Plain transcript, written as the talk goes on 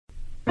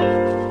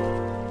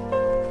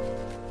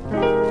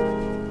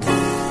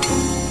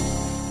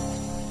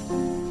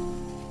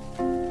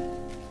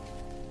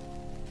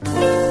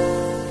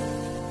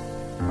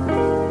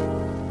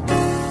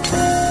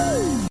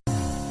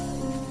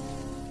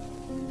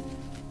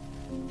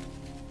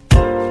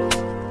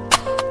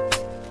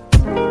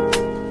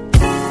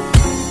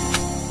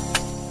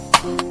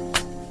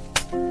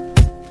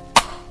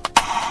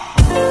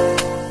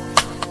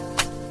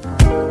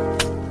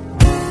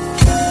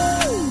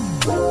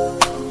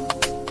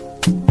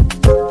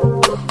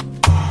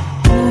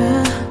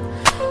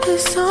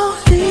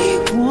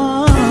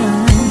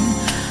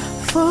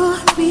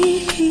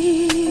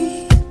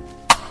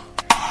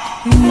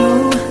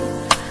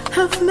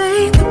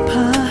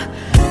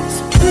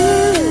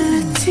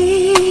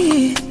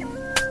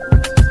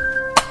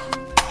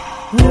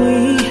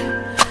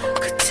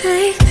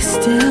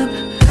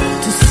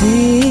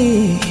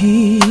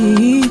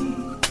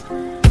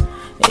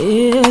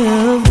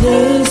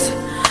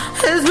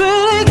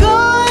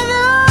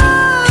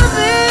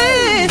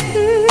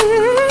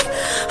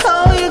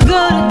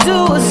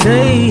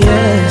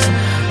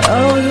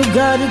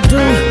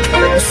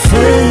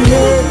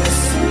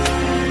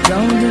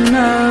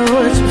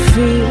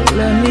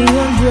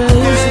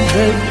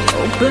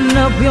open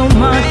up your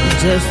mind,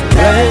 just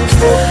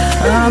rest.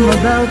 I'm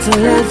about to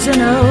let you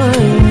know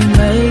you're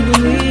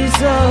making me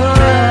so.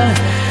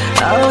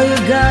 All you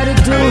gotta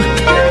do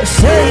is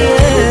say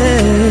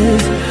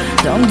yes.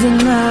 Don't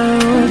deny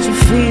what you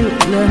feel,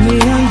 let me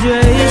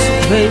undress you,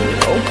 baby.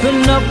 Open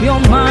up your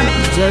mind,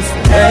 just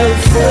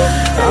rest.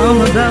 I'm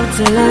about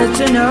to let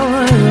you know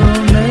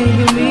you're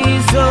making me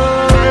so.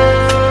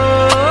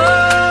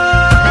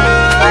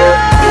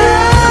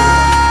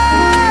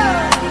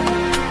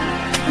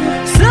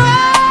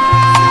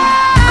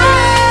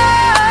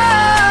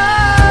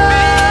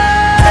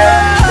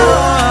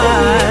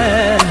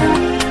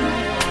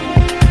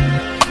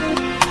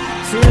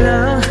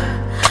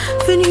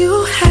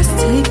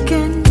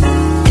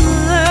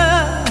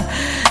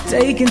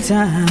 Taking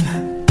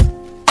time,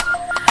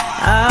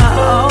 I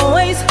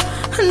always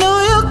knew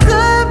you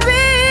could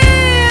be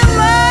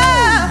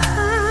mine,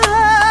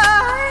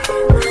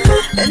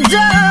 and I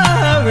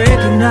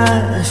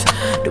recognize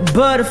the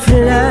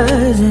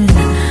butterflies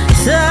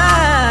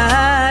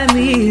inside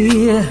me.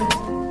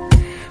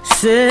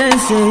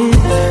 Sensei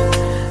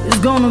is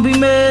gonna be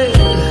made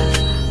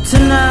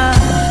tonight.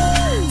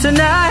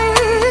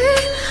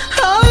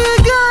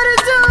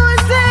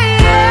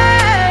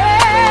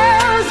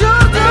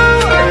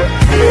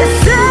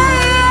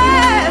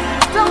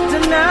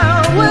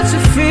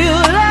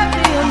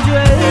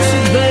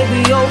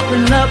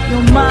 Open up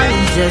your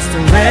mind, just a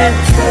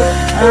rest.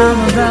 I'm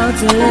about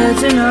to let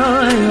you know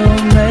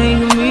you're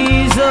making me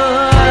so.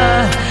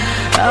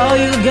 All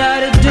you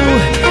gotta do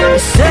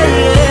is say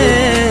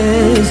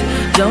yes.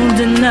 Don't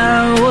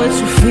deny what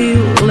you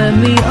feel, let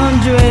me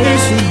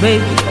undress you,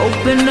 baby.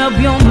 Open up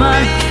your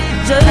mind,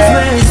 just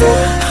rest.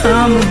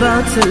 I'm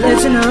about to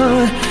let you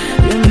know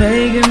you're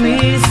making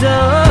me so.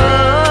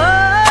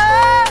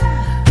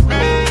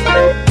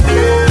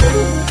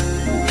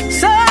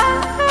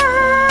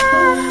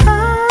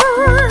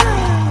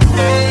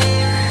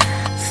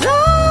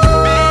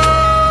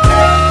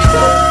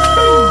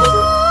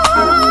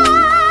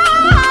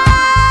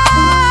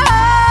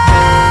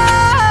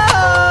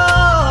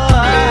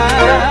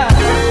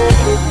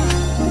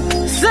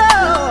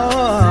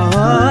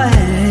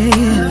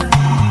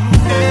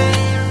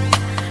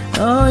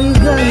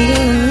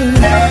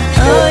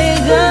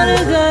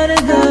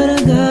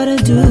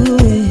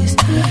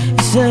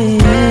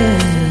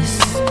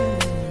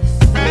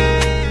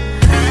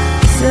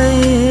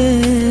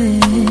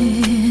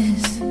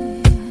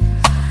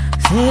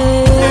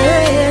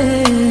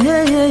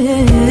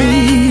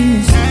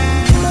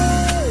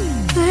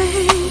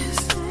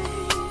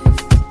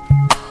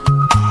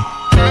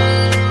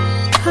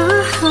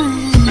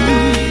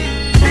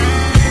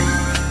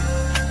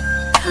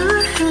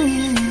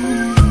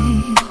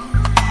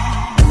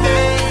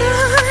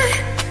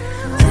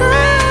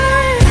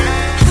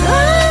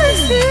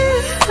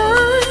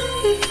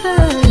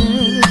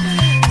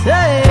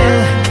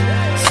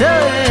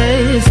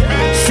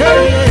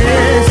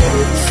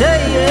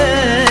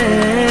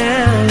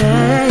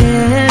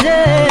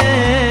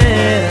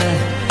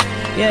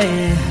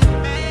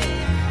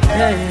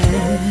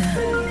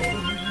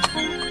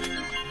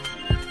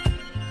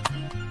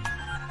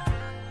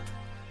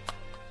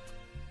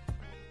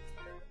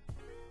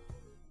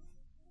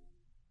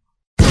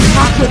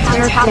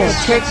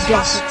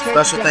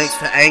 Special thanks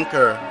to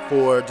Anchor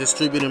for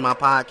distributing my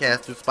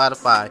podcast through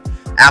Spotify,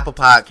 Apple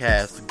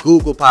Podcasts,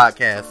 Google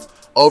Podcasts,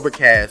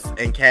 Overcast,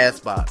 and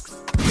Castbox.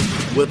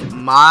 With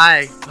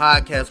my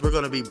podcast, we're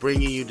going to be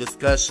bringing you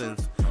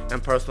discussions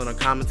and personal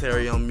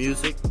commentary on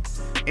music,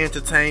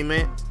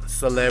 entertainment,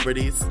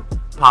 celebrities,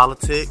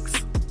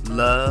 politics,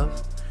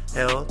 love,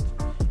 health,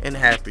 and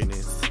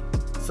happiness.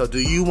 So do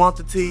you want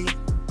the tea?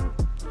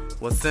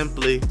 Well,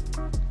 simply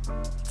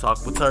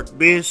talk with Turk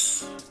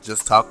Bish.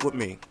 Just talk with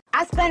me.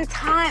 I spend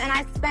time and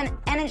I spend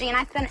energy and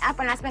I spend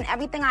effort and I spend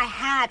everything I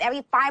have,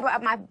 every fiber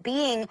of my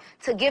being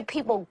to give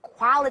people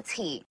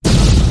quality.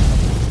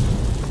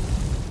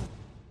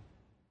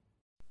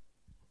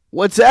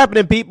 What's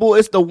happening, people?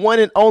 It's the one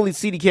and only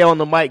CDK on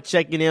the mic,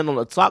 checking in on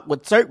the Talk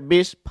with Turk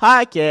Bish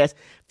podcast,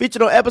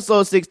 featured on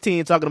episode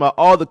 16, talking about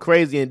all the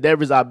crazy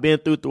endeavors I've been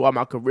throughout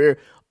my career,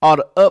 all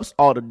the ups,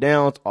 all the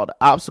downs, all the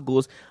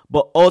obstacles,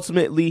 but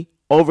ultimately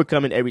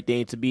overcoming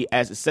everything to be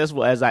as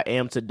successful as I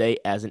am today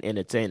as an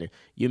entertainer.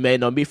 You may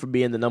know me for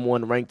being the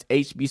 #1 ranked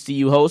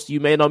HBCU host. You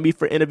may know me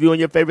for interviewing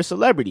your favorite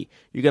celebrity.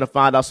 You're going to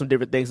find out some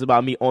different things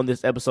about me on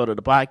this episode of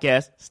the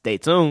podcast. Stay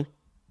tuned.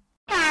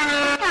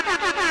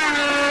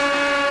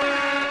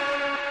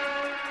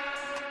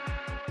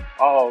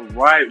 All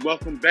right,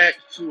 welcome back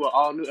to an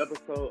all-new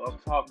episode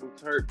of Talk with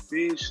Turk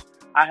Bish.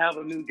 I have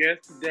a new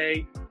guest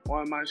today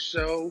on my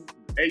show,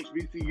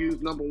 HBCU's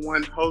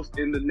 #1 host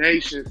in the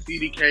nation,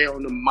 CDK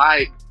on the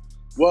mic.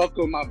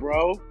 Welcome, my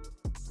bro.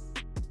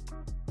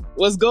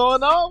 What's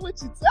going on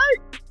with you,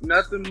 Turk?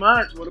 Nothing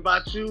much. What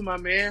about you, my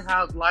man?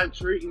 How's life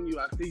treating you?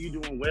 I see you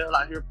doing well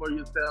out here for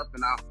yourself,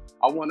 and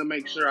I want to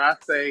make sure I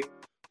say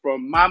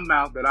from my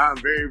mouth that I'm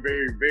very,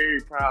 very, very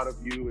proud of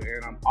you,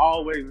 and I'm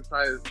always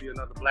excited to see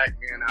another black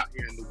man out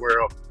here in the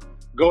world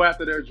go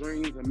after their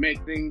dreams and make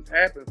things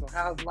happen. So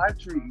how's life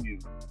treating you?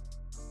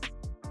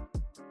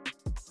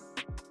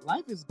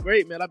 Life is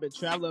great, man. I've been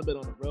traveling, I've been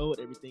on the road.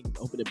 Everything is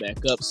opening back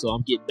up, so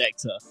I'm getting back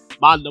to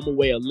my normal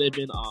way of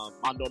living,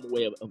 my normal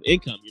way of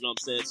income. You know what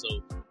I'm saying? So,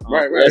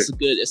 right.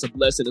 It's a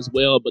blessing as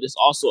well, but it's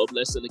also a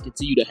blessing to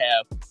continue to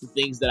have the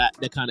things that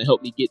kind of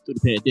help me get through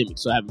the pandemic.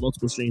 So I have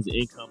multiple streams of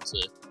income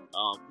to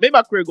make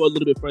my career go a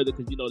little bit further,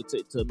 because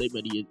to make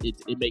money,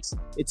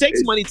 it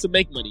takes money to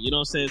make money. You know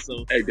what I'm saying?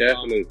 So, hey,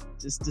 definitely.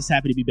 Just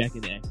happy to be back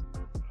in the action.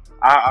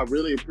 I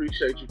really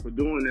appreciate you for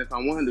doing this. I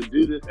wanted to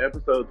do this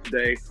episode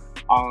today.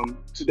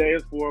 Today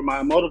is for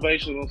my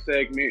motivational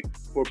segment,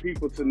 for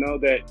people to know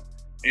that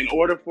in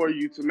order for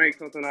you to make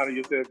something out of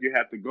yourself, you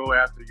have to go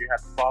after, you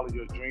have to follow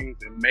your dreams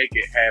and make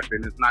it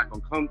happen. It's not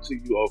going to come to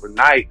you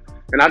overnight.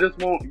 And I just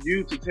want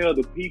you to tell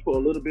the people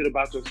a little bit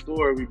about your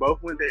story. We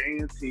both went to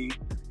A&T,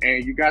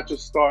 and you got your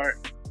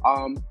start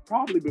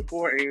probably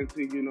before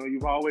A&T.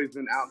 You've always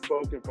been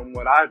outspoken from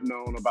what I've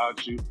known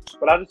about you.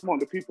 But I just want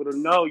the people to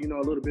know, a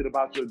little bit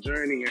about your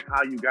journey and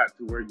how you got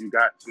to where you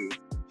got to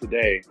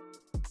today.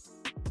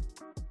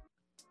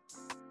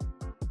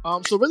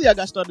 So really, I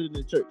got started in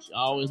the church. I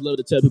always love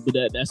to tell people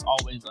that that's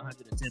always 110%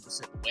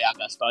 the way I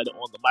got started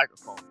on the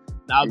microphone.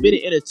 Now, I've been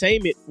in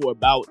entertainment for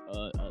about,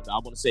 I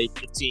want to say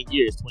 15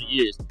 years, 20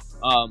 years.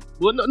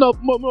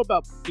 More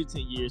about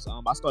 15 years.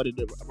 I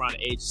started around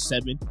the age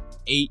 7,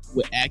 8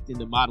 with acting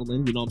and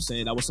modeling. You know what I'm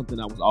saying? That was something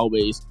that was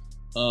always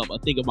a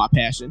thing of my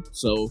passion.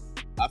 So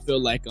I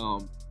feel like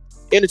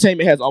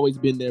entertainment has always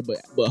been there, but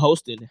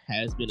hosting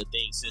has been a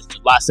thing since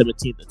July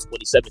 17th of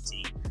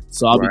 2017.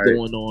 So I'll be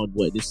going on,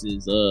 this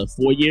is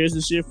 4 years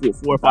this year? 4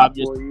 or 5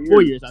 years?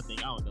 4 years, I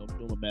think. I don't know. I'm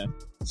doing my math.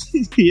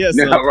 Yeah,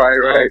 so,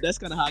 right. That's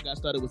kind of how I got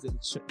started, was in the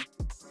church.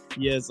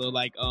 Yeah, so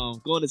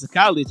going into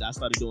college, I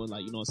started doing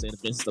events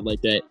and stuff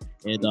like that,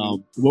 and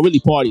really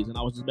parties, and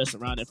I was just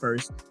messing around at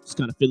first, just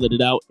kind of filling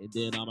it out, and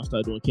then I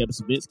started doing campus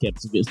events.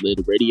 Campus events led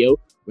to radio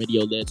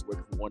led to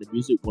working for Warner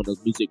Music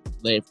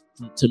led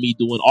to me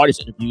doing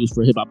artist interviews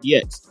for Hip Hop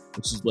DX,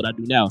 which is what I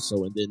do now.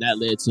 So, and then that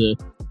led to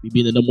me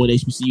being the #1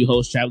 HBCU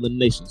host traveling the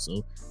nation.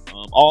 So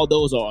all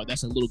those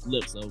that's a little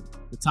glimpse of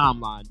the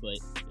timeline, but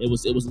it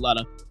was a lot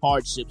of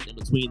hardships in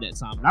between that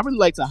time, and I really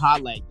like to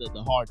highlight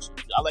the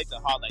hardships. I like to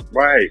highlight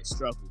the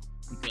struggle,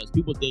 because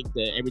people think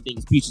that everything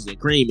is peaches and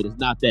cream, and it's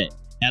not that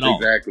at all.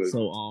 Exactly.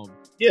 So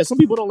some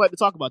people don't like to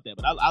talk about that,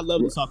 but I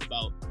love to talk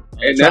about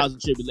trials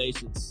and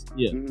tribulations.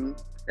 Yeah. Mm-hmm.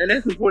 And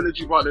that's important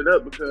that you brought it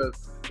up, because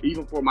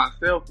even for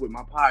myself with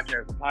my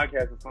podcast, the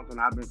podcast is something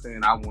I've been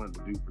saying I wanted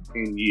to do for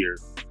 10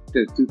 years,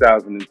 since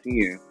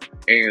 2010.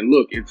 And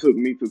look, it took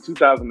me to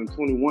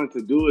 2021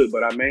 to do it,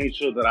 but I made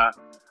sure that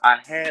I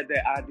had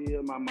that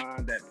idea in my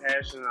mind, that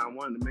passion, and I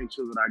wanted to make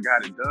sure that I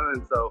got it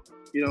done. So,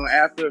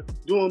 after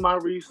doing my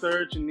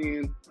research and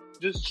then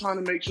just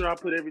trying to make sure I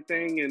put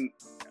everything and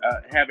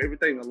have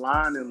everything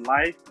aligned in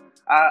life,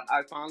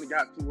 I finally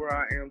got to where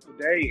I am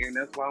today, and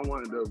that's why I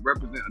wanted to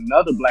represent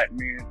another black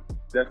man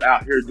that's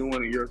out here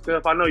doing it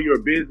yourself. I know you're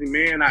a busy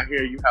man out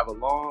here. You have a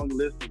long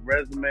list of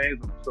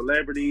resumes of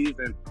celebrities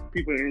and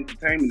people in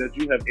entertainment that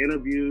you have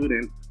interviewed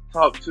and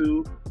talked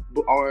to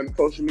on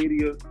social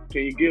media.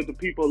 Can you give the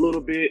people a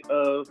little bit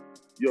of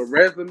your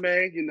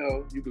resume?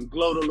 You can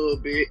gloat a little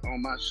bit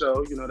on my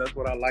show. That's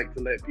what I like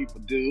to let people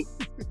do.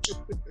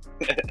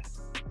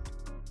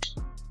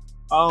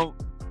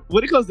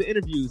 When it comes to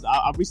interviews,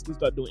 I recently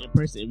started doing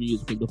in-person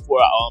interviews, because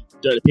before,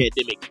 during the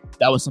pandemic,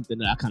 that was something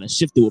that I kind of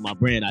shifted with my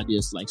brand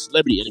ideas, like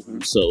celebrity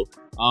interviews. So,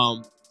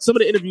 some of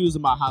the interviews are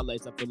my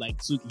highlights. I feel like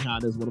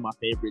Sukihana is one of my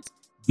favorites.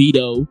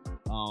 Vito,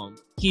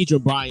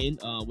 Keedron Bryan,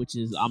 which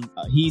is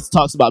he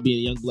talks about being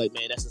a young black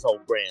man. That's his whole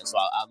brand. So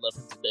I love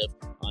him to death.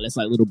 That's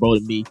like little bro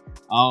to me.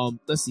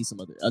 Let's see some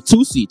other.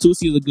 Tusi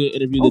is a good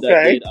interview that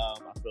I did. I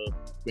feel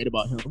great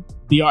about him.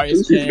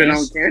 BRS Tusi's been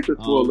on campus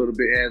for a little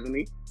bit, hasn't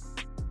he?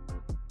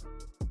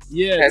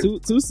 Yeah,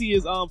 Tusi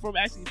is from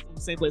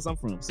the same place I'm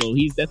from, so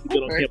he's definitely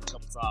been on campus a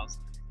couple times,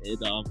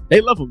 and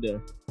they love him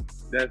there.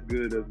 That's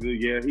good.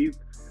 Yeah, he's.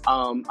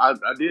 I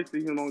did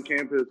see him on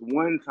campus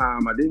one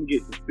time. I didn't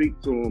get to speak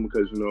to him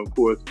because of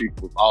course,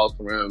 people was all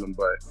around him.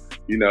 But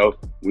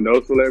when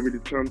those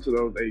celebrities come to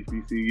those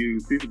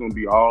HBCUs, people gonna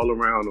be all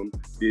around them.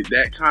 Did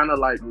that kind of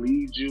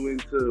lead you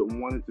into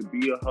wanting to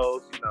be a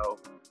host?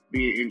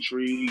 Being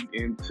intrigued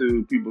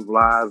into people's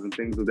lives and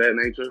things of that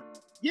nature.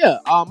 Yeah,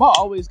 I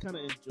always kind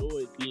of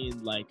enjoyed being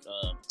I'm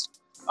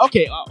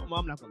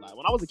not gonna lie.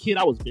 When I was a kid,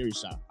 I was very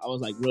shy. I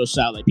was real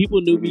shy. People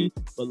knew me,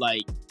 but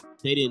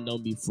they didn't know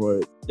me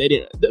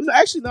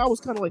actually, no, I was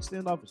kind of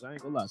standoffish. I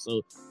ain't gonna lie.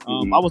 So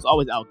I was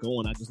always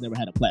outgoing. I just never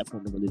had a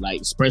platform to really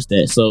express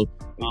that. So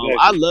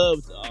I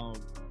loved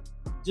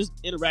just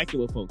interacting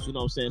with folks. You know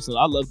what I'm saying? So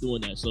I love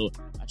doing that. So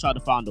I tried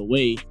to find a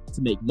way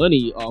to make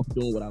money off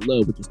doing what I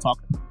love, which is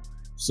talking.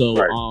 So,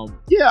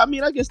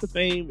 I guess the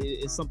fame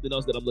is something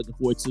else that I'm looking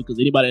forward to, because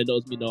anybody that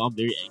knows me know I'm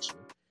very extra.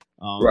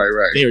 Very,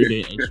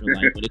 very extra.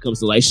 When it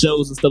comes to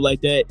shows and stuff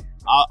like that,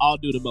 I'll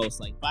do the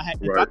most. If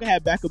I can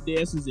have backup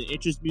dancers and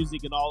interest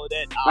music and all of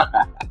that, I'll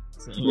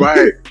do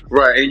it.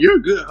 Right. And you're a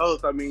good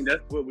host.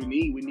 That's what we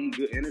need. We need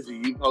good energy.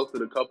 You've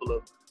hosted a couple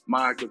of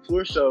my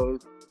couture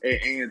shows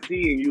at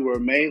A&T, and you were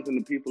amazing.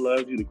 The people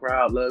loved you. The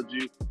crowd loved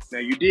you. Now,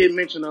 you did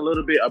mention a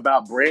little bit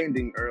about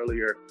branding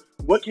earlier.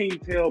 What can you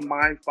tell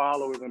my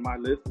followers and my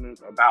listeners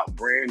about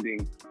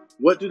branding?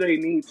 What do they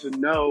need to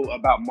know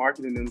about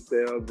marketing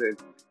themselves and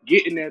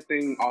getting that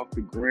thing off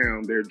the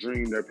ground, their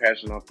dream, their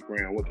passion off the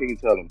ground? What can you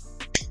tell them?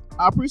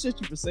 I appreciate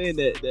you for saying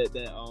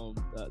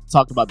that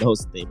talked about the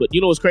hosting thing. But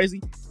you know what's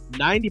crazy?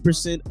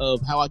 90%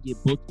 of how I get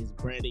booked is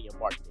branding and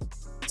marketing.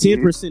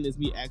 10% is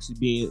me actually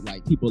being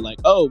like, people like,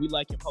 oh, we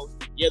like him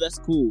hosting. Yeah, that's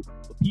cool.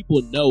 But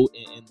people know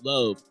and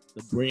love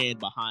the brand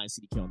behind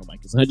CDK on the mic.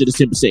 It's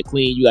 110%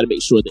 clean. You got to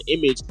make sure the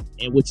image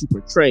and what you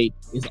portray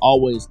is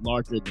always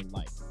larger than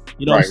life.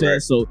 You know what I'm saying?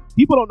 Right. So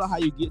people don't know how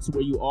you get to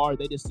where you are.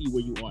 They just see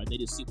where you are. They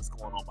just see what's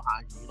going on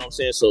behind you. You know what I'm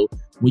saying? So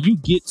when you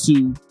get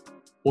to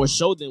or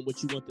show them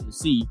what you want them to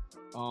see,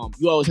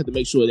 you always have to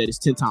make sure that it's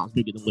 10 times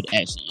bigger than what it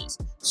actually is.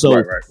 So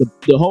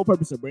the whole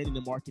purpose of branding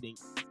and marketing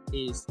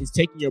is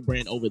taking your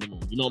brand over the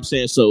moon. You know what I'm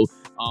saying? So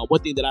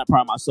one thing that I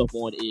pride myself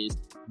on is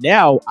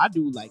now I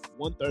do like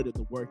 1/3 of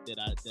the work that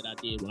I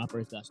did when I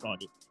first got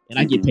started, and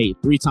I get paid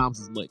 3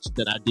 times as much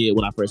that I did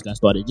when I first got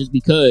started, just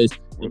because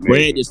the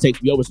brand just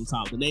takes me over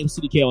sometimes. The name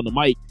CDK on the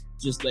mic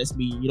just lets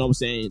me, you know what I'm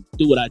saying,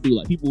 do what I do.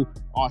 Like, people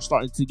are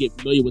starting to get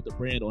familiar with the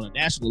brand on a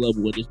national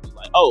level and just be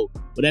like, oh,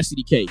 but that's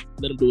CDK.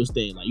 Let him do his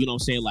thing. Like, you know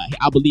what I'm saying? Like,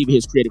 I believe in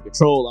his creative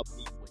control. I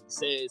believe in what he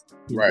says.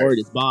 His word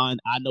is bond.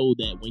 I know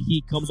that when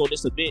he comes on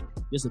this event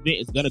is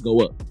going to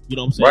go up. You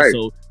know what I'm saying?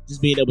 So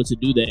just being able to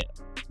do that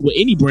with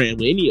any brand,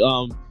 with any,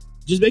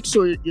 just make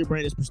sure your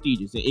brand is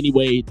prestigious in any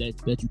way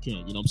that you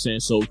can. You know what I'm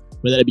saying? So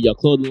whether that be your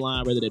clothing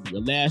line, whether that be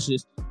your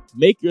lashes,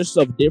 make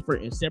yourself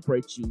different and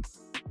separate you.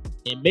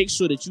 And make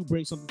sure that you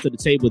bring something to the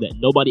table that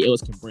nobody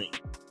else can bring.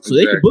 So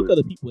they can book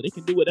other people. They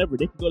can do whatever.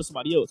 They can go to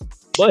somebody else.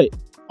 But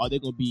are they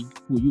going to be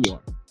who you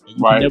are? And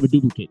you can never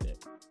duplicate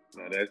that.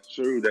 No, that's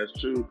true. That's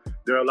true.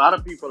 There are a lot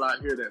of people out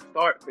here that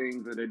start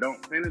things and they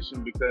don't finish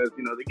them because,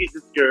 you know, they get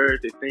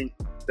discouraged. They think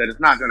that it's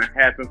not going to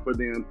happen for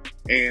them.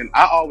 And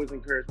I always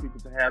encourage people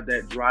to have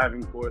that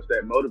driving force,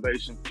 that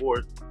motivational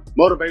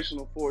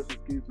force,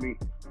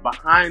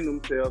 behind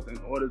themselves in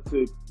order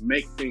to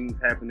make things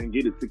happen and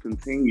get it to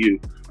continue.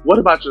 What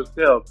about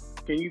yourself?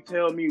 Can you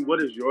tell me,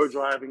 what is your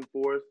driving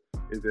force?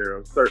 Is there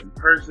a certain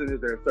person? Is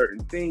there a certain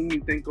thing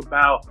you think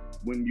about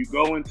when you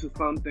go into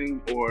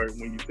something, or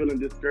when you're feeling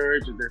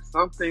discouraged? Is there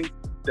something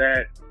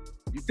that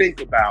you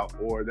think about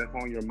or that's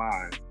on your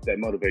mind that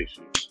motivates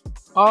you?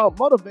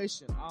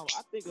 Motivation.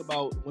 I think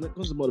about, when it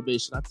comes to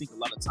motivation, I think a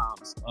lot of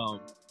times,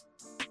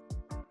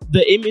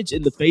 the image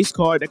and the face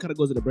card that kind of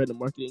goes into brand and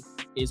marketing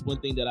is one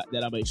thing that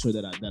I make sure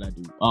that I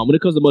do. When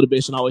it comes to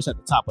motivation, I always have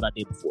to top what I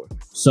did before.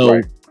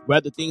 So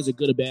whether things are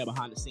good or bad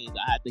behind the scenes,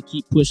 I have to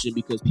keep pushing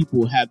because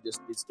people have this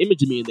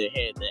image of me in their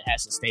head that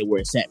has to stay where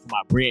it's at for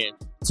my brand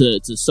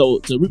to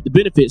reap the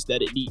benefits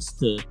that it needs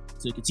to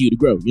continue to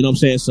grow. You know what I'm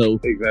saying? So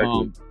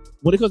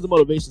when it comes to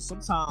motivation,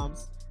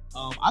 sometimes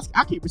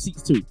I keep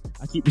receipts too.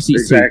 Too.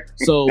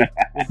 So when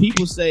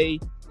people say,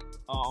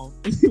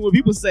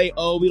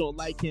 oh, we don't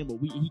like him, or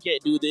he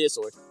can't do this,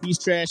 or he's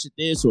trash at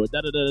this, or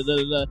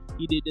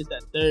he did this,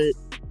 that, third,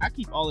 I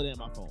keep all of that in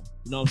my phone.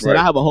 You know what I'm saying?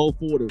 I have a whole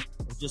folder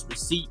of just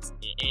receipts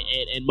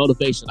and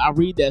motivation. I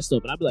read that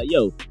stuff and I be like,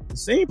 yo, the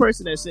same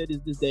person that said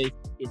this day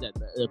is at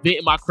the event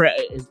in my crowd,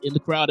 is in the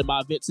crowd at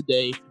my event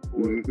today,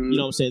 or you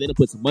know what I'm saying, they done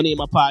put some money in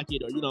my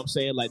pocket, or you know what I'm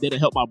saying, like they done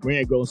help my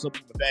brand grow in some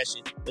form of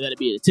fashion, whether that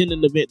be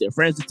attending the event, their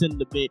friends attending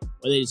the event,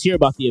 or they just hear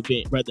about the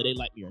event, whether they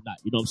like me or not.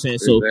 You know what I'm saying?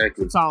 So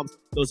sometimes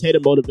those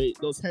haters motivate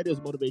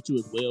you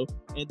as well.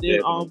 And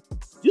then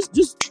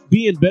just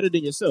being better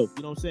than yourself.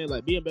 You know what I'm saying?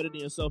 Like being better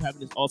than yourself,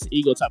 having this alter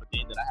ego type of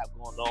thing that I have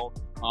going on.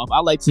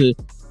 I'd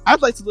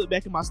like to look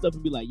back at my stuff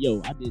and be like,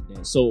 yo, I did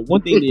that. So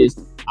one thing is,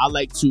 I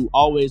like to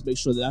always make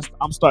sure that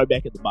I'm starting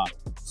back at the bottom.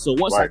 So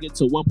once I get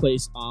to one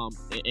place,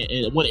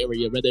 in one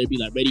area, whether it be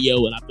like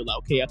radio, and I feel like,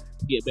 okay, I'm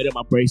getting better at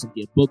my breaks, I'm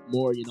getting booked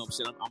more, you know what I'm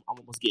saying? I'm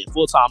almost getting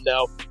full time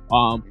now.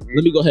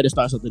 Let me go ahead and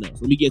start something else.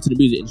 Let me get into the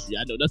music industry.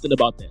 I know nothing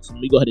about that. So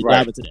let me go ahead and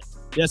dive into that.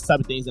 That's the type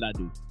of things that I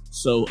do.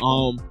 So,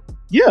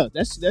 yeah,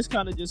 that's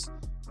kind of just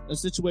a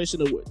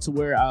situation to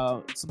where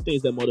some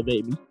things that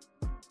motivate me.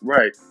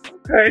 Right.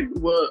 Okay.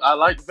 Well, I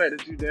like the fact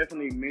that you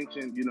definitely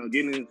mentioned, you know,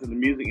 getting into the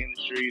music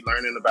industry,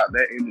 learning about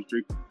that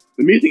industry.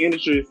 The music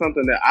industry is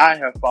something that I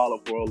have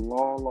followed for a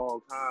long, long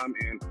time,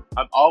 and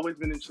I've always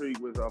been intrigued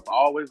with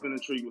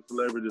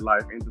celebrity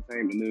life,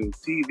 entertainment news,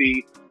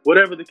 TV,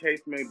 whatever the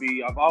case may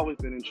be. I've always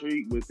been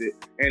intrigued with it,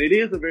 and it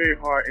is a very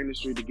hard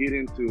industry to get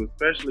into,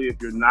 especially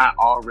if you're not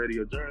already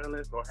a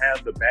journalist or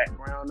have the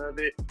background of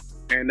it.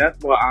 And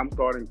that's why I'm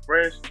starting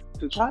fresh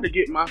to try to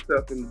get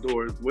myself in the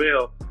door as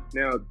well.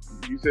 Now,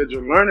 you said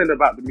you're learning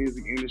about the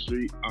music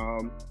industry.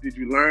 Did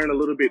you learn a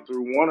little bit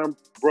through Warner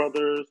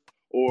Brothers,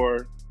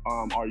 or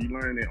are you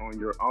learning it on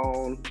your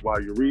own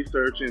while you're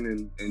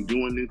researching and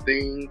doing new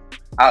things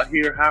out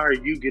here? How are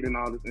you getting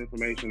all this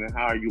information, and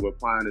how are you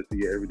applying it to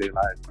your everyday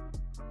life?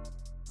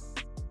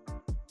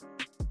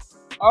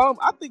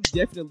 I think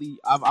definitely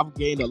I've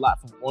gained a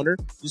lot from Warner,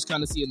 just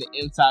kind of seeing the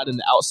inside and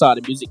the outside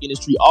of the music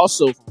industry,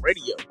 also from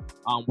radio.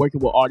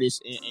 working with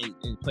artists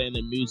and playing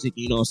their music,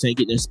 you know what I'm saying,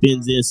 getting their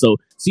spins in. So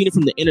seeing it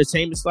from the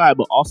entertainment side,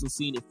 but also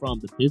seeing it from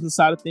the business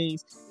side of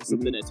things is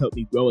something that's helped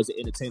me grow as an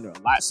entertainer a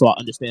lot. So I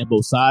understand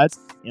both sides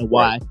and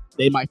why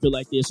they might feel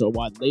like this or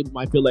why the label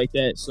might feel like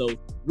that. So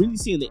really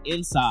seeing the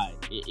inside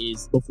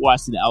is before I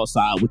see the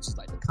outside, which is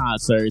like the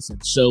concerts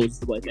and shows and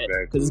stuff like that.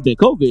 Because it's been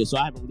COVID, so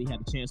I haven't really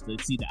had a chance to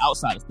see the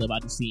outside of stuff. I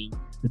just seen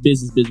the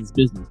business,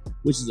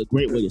 which is a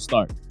great way to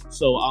start.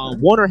 So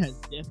Warner has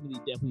definitely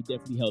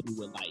helped me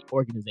with like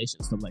organization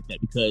and stuff like that,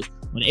 because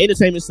on the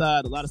entertainment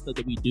side, a lot of stuff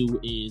that we do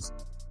is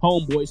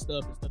homeboy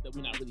stuff and stuff that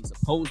we're not really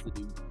supposed to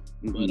do.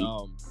 But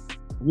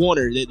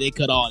Warner, they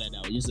cut all that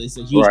out. It's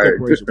a huge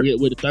corporation.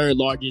 We're the third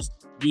largest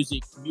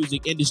music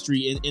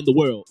industry in the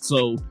world.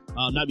 So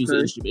not music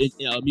industry,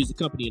 but music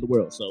company in the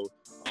world. So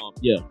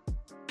yeah.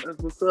 That's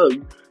what's up.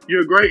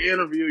 You're a great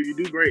interviewer. You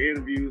do great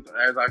interviews,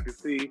 as I can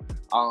see.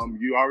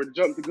 You already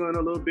jumped the gun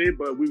a little bit,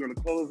 but we're going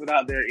to close it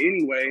out there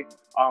anyway.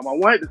 I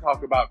wanted to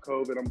talk about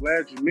COVID. I'm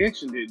glad you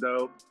mentioned it,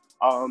 though.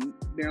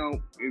 Now,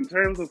 in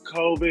terms of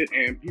COVID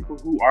and people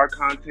who are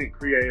content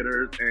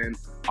creators and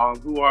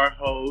who are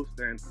hosts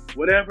and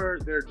whatever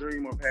their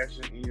dream or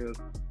passion is,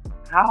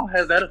 how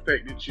has that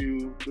affected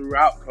you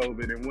throughout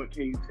COVID, and what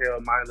can you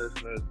tell my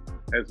listeners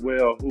as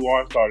well who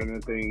are starting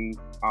their things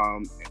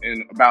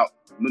and about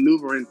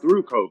maneuvering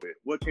through COVID?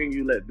 What can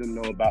you let them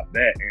know about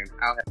that, and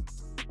how?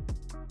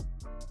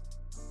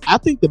 I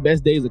think the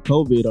best days of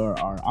COVID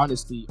are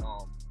honestly,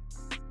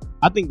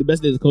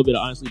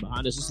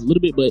 behind us just a little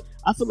bit, but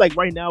I feel like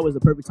right now is the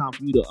perfect time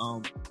for you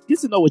to get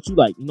to know what you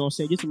like. You know what I'm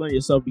saying? Get to learn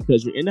yourself,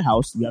 because you're in the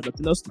house. You have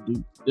nothing else to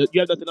do.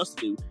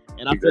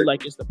 And I feel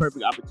like it's the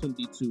perfect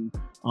opportunity to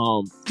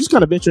just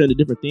kind of venture into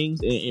different things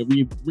and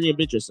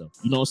reinvent yourself.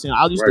 You know what I'm saying?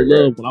 I used to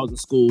love when I was in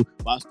school,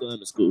 while I was still in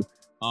the school,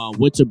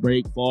 winter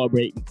break, fall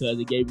break, because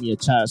it gave me a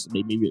chance,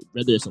 maybe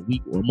whether it's a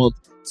week or a month,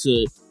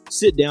 to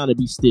sit down and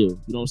be still. You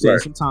know what I'm saying?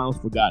 Sometimes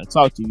for God to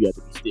talk to you, you have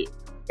to be still.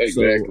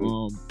 Exactly.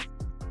 So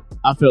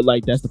I felt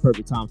like that's the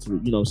perfect time to,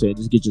 you know what I'm saying,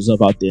 just get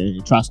yourself out there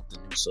and try something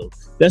new. So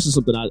that's just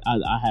something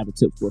I have a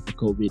tip for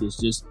COVID, is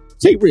just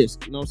take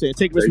risks. You know what I'm saying?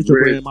 Take risks with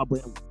your brand.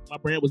 My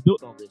brand was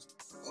built on risk.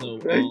 So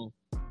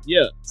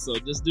yeah, so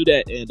just do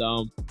that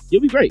and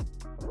you'll be great.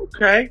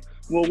 Okay.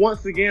 Well,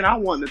 once again, I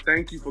want to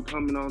thank you for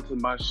coming on to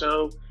my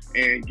show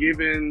and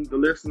giving the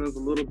listeners a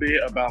little bit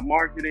about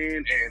marketing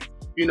and,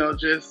 you know,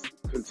 just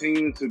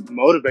continuing to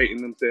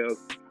motivating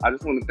themselves. I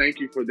just want to thank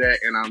you for that,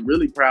 and I'm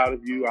really proud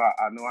of you.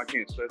 I know I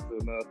can't stress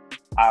it enough.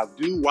 I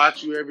do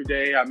watch you every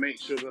day. I make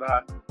sure that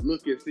I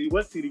look and see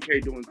what's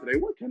CDK doing today.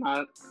 What can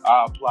I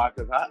apply?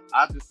 Because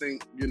I just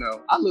think, you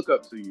know, I look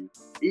up to you.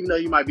 Even though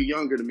you might be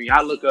younger than me,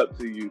 I look up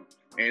to you.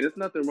 And there's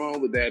nothing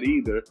wrong with that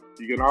either.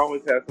 You can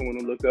always have someone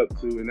to look up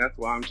to, and that's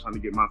why I'm trying to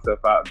get myself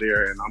out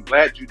there. And I'm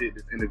glad you did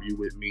this interview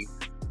with me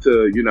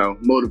to, you know,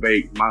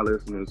 motivate my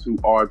listeners who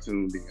are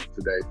tuned in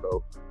today.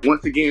 So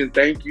once again,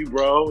 thank you,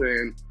 bro.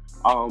 And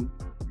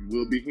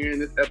we'll be hearing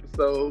this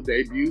episode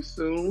debut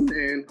soon,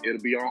 and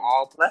it'll be on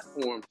all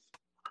platforms.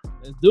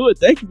 Let's do it.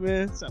 Thank you,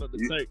 man. Shout out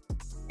to Turk.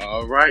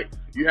 All right.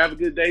 You have a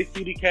good day,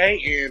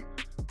 CDK. And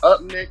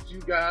up next,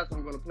 you guys,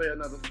 I'm going to play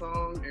another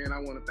song, and I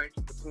want to thank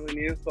you for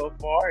tuning in so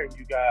far. And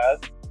you guys,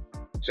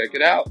 check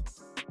it out.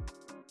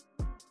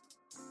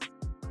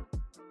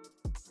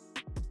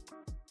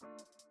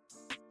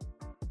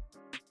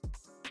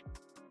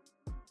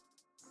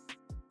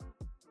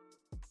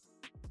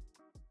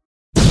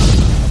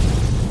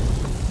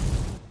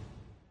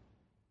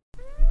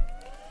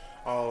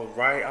 All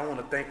right, I want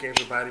to thank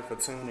everybody for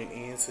tuning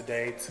in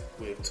today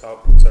with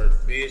Talk with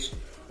Turk Bish.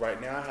 Right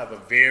now, I have a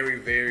very,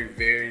 very,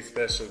 very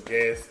special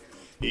guest.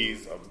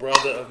 He's a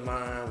brother of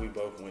mine. We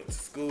both went to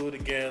school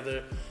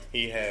together.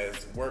 He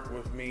has worked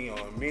with me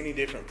on many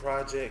different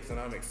projects, and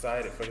I'm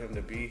excited for him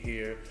to be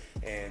here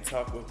and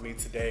talk with me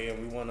today. And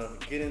we want to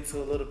get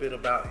into a little bit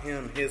about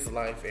him, his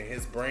life, and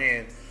his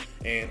brand.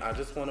 And I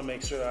just want to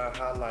make sure I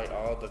highlight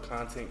all the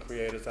content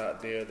creators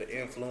out there, the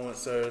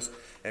influencers,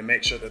 and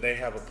make sure that they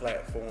have a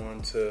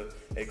platform to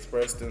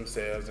express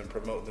themselves and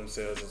promote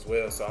themselves as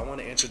well. So I want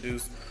to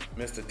introduce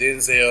Mr.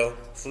 Denzel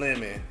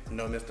Fleming,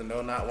 Mr.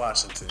 No Not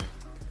Washington.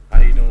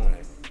 How you doing?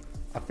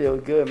 I feel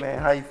good, man.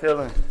 How you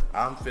feeling?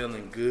 I'm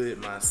feeling good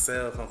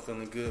myself.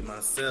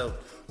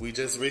 We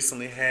just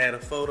recently had a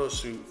photo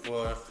shoot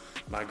for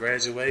my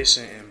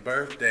graduation and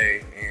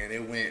birthday, and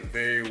it went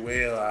very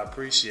well. I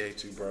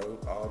appreciate you, bro,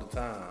 all the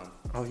time.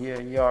 Oh, yeah,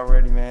 you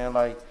already, man.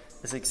 Like,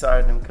 it's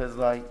exciting because,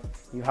 like,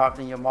 you hopped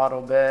in your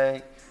model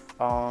bag.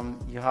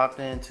 You hopped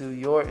into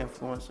your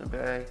influencer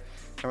bag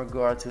in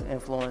regard to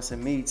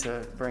influencing me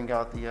to bring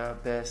out the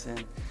best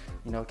and,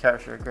 you know,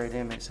 capture a great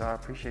image. So I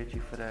appreciate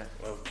you for that.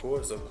 Of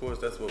course.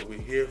 That's what we're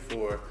here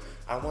for.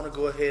 I want to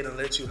go ahead and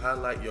let you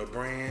highlight your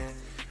brand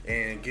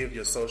and give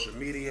your social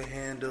media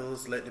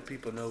handles. Let the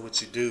people know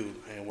what you do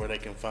and where they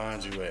can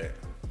find you at.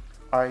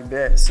 All right,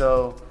 bet.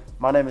 So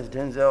my name is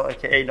Denzel,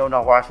 a.k.a. No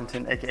Not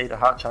Washington, a.k.a. the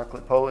Hot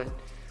Chocolate Poet.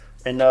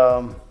 And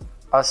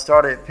I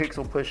started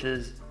Pixel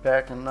Pushes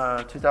back in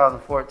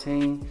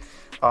 2014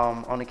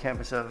 on the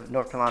campus of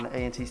North Carolina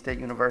A&T State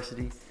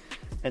University.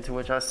 into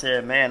which I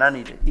said, man, I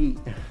need to eat,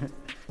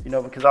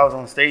 because I was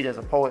on stage as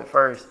a poet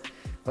first,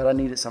 but I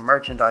needed some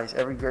merchandise.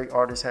 Every great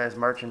artist has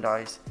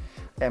merchandise,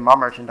 and my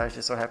merchandise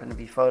just so happened to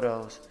be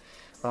photos.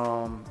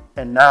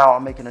 And now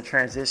I'm making a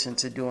transition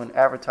to doing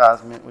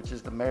advertisement, which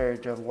is the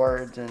marriage of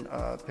words and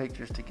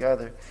pictures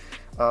together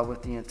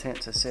with the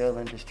intent to sell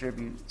and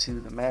distribute to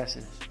the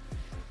masses.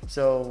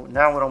 So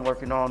now what I'm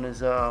working on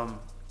is I'm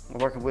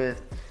working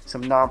with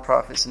some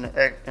nonprofits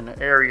in the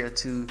area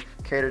to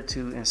cater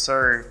to and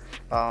serve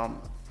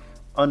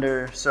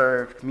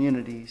underserved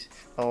communities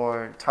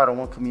or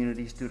Title I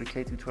communities through the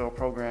K-12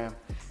 program,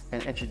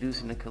 and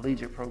introducing the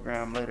collegiate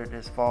program later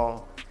this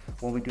fall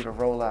when we do the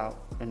rollout.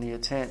 And the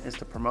intent is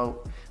to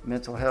promote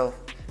mental health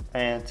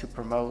and to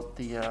promote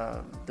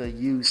the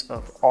use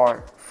of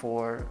art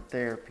for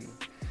therapy.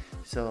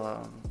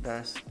 So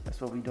that's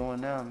what we're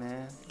doing now,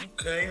 man.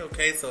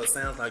 Okay. So it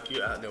sounds like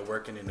you're out there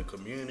working in the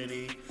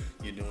community.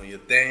 You're doing your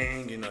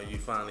thing. You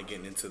finally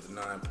getting into the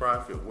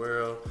nonprofit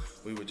world.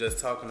 We were just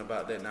talking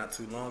about that not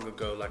too long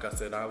ago. Like I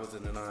said, I was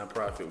in the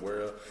nonprofit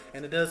world,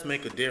 and it does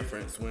make a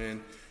difference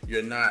when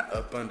you're not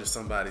up under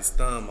somebody's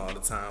thumb all the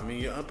time. I mean,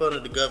 you're up under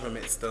the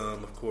government's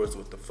thumb, of course,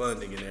 with the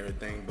funding and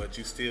everything, but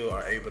you still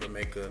are able to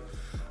make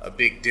a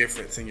big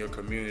difference in your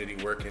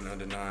community working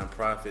under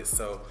nonprofits.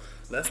 So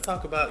let's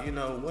talk about,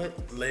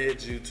 what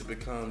led you to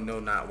become No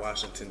Not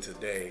Washington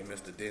today,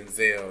 Mr.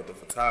 Denzel, the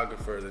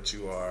photographer that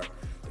you are,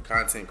 the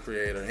content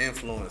creator,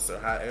 influencer,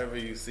 however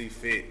you see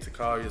fit to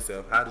call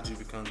yourself. How did you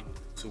become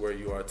to where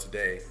you are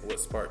today? What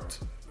sparked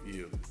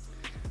you?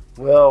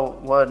 Well,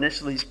 what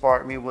initially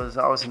sparked me was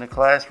I was in a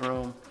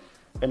classroom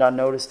and I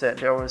noticed that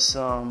there was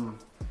some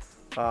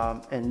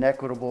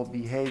inequitable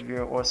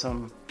behavior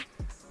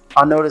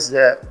I noticed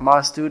that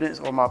my students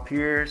or my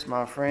peers,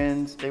 my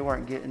friends, they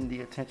weren't getting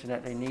the attention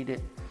that they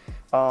needed.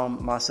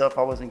 Myself,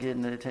 I wasn't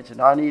getting the attention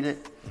I needed.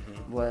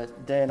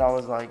 But then I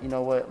was like, you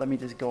know what, let me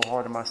just go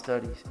hard in my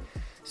studies.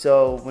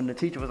 So when the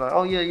teacher was like,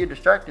 oh yeah, you're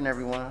distracting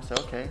everyone, I said,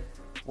 okay,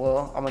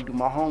 well, I'm gonna do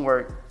my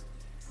homework.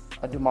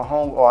 I did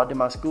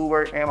my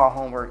schoolwork and my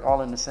homework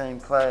all in the same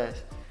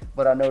class.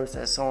 But I noticed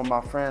that some of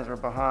my friends were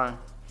behind.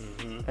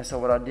 And so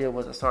what I did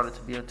was I started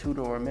to be a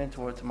tutor or a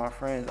mentor to my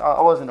friends.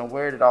 I wasn't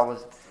aware that I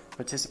was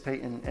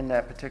participating in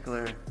that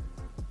particular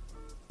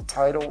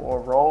title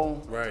or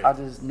role. Right. I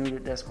just knew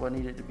that that's what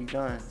needed to be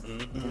done,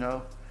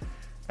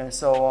 And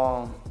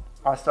so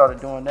I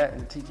started doing that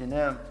and teaching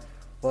them.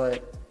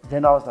 But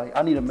then I was like,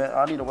 I need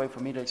a way for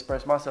me to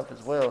express myself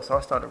as well. So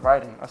I started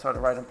writing. I started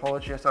writing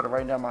poetry. I started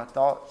writing down my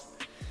thoughts.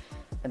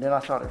 And then I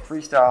started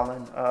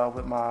freestyling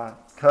with my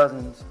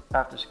cousins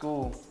after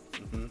school.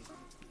 And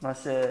I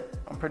said,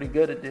 I'm pretty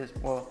good at this.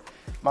 Well,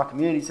 my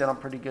community said I'm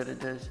pretty good at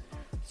this.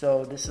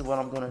 So this is what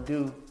I'm going to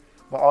do.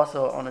 But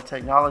also on the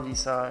technology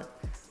side,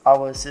 I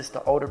will assist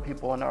the older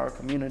people in our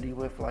community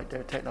with like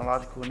their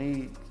technological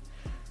needs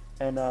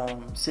and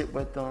sit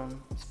with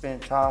them,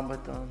 spend time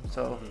with them.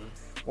 So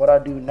what I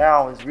do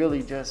now is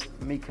really just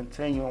me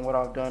continuing what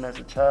I've done as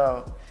a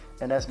child,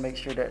 and that's make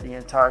sure that the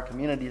entire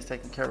community is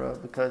taken care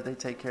of because they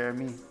take care of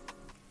me.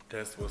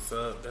 That's what's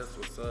up.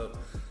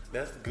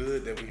 That's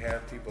good that we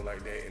have people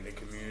like that in the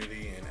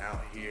community and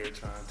out here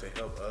trying to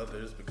help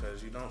others,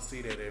 because you don't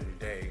see that every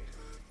day.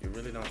 You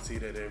really don't see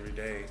that every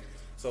day.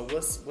 So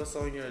what's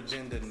on your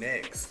agenda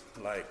next?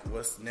 Like,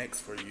 what's next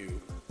for you?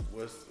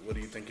 What do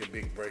you think your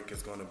big break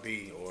is going to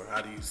be, or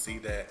how do you see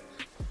that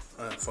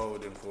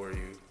unfolding for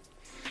you?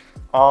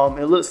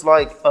 It looks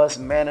like us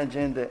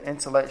managing the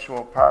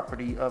intellectual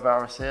property of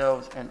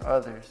ourselves and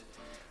others.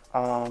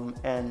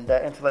 And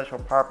that intellectual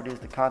property is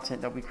the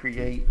content that we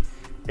create.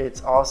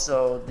 It's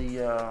also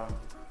the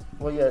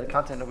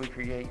content that we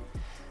create,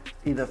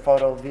 either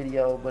photo,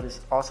 video, but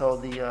it's also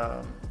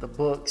the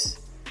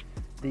books,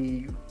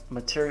 the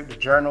material, the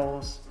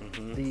journals,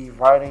 the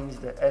writings,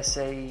 the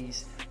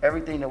essays,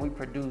 everything that we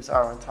produce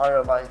our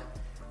entire life.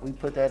 We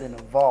put that in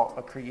a vault,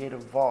 a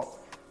creative vault.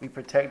 We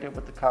protect it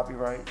with the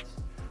copyrights,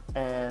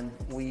 and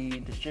we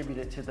distribute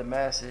it to the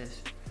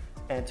masses,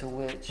 and to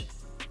which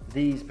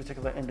these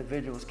particular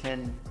individuals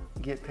can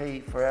get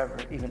paid forever,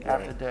 even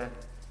after death.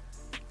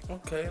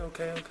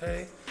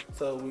 Okay.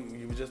 So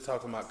you were just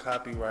talking about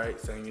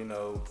copyrights and,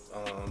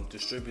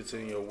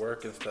 distributing your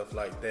work and stuff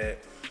like that.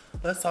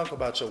 Let's talk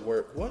about your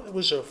work. What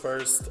was your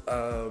first,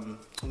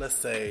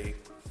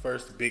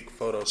 first big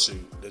photo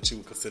shoot that you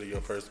would consider your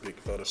first big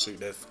photo shoot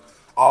that's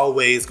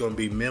always going to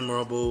be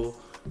memorable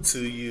to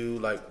you?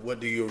 Like, what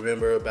do you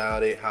remember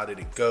about it? How did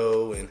it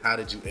go? And how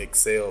did you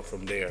excel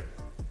from there?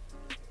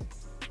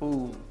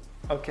 Ooh,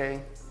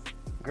 okay,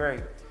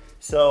 great.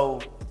 So,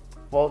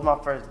 what was my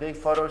first big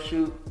photo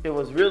shoot? It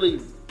was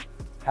really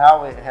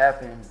how it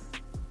happened.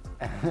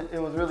 And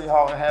like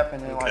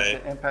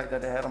the impact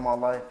that it had on my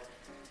life.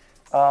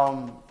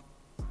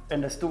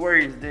 And the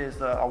story is this: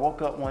 I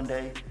woke up one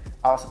day.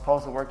 I was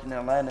supposed to work in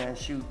Atlanta and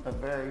shoot a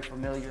very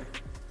familiar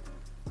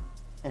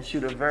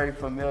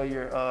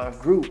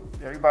group.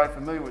 Everybody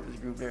familiar with this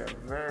group? They're a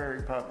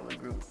very popular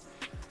group.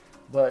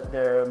 But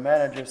their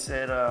manager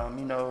said,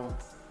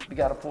 we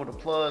got to pull the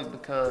plug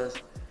because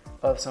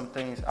of some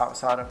things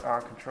outside of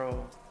our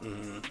control.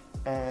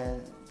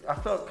 And I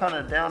felt kind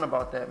of down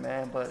about that,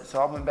 man. But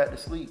so I went back to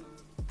sleep,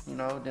 you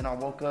know. Then I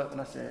woke up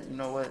and I said, you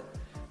know what?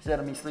 Instead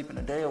of me sleeping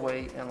a day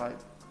away and like,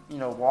 you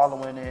know,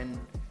 wallowing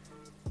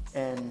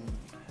in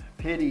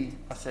pity,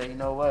 I said, you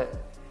know what?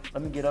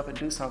 Let me get up and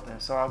do something.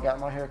 So I got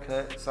my hair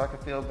cut so I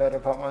could feel better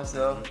about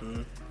myself.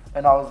 Mm-hmm.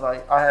 And I was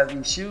like, I have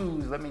these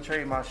shoes. Let me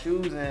trade my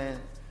shoes in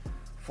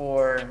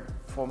for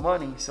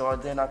money so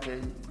then I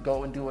could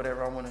go and do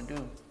whatever I want to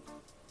do.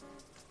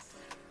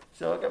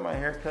 So I got my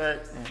hair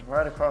cut, and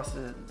right across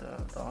the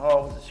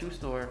hall was a shoe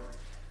store.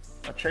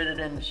 I traded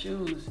in the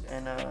shoes,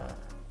 and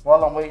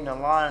while I'm waiting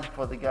in line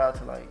for the guy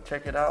to like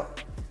check it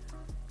out,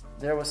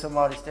 there was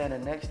somebody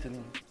standing next to me.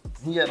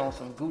 He had on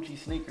some Gucci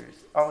sneakers.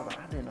 I was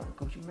like, I didn't know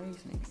Gucci made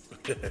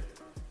sneakers.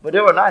 But they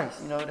were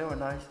nice, you know, they were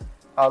nice.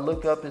 I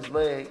look up his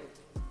leg.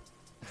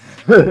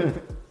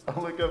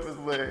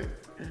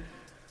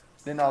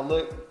 Then I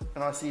look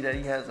and I see that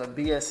he has a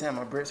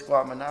BSM, a Brit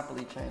Squad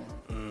Monopoly chain.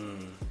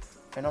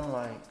 And I'm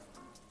like,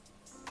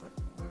 what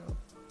the world?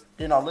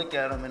 Then I look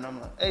at him and I'm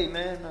like, hey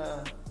man,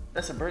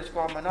 that's a Brit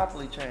Squad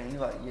Monopoly chain. He's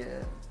like,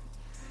 yeah.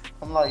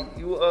 I'm like,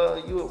 you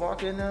would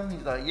walk in them?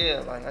 He's like,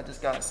 yeah, like I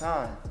just got it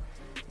signed.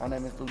 My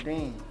name is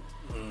Ludine.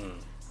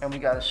 And we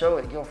got a show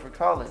at Guilford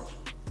College.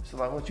 So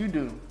like, what you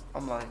do?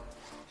 I'm like,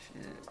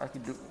 shit, I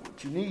can do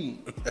what you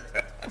need.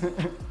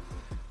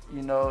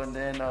 You know, and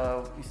then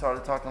we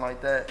started talking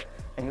like that.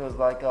 And he was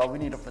like, we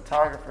need a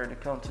photographer to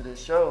come to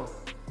this show.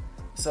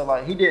 So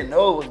like, he didn't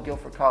know it was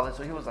Guilford College.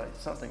 So he was like,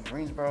 something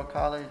Greensboro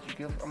College,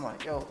 Guilford. I'm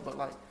like, yo, but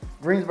like,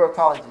 Greensboro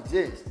College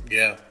exists.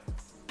 Yeah.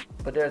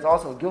 But there's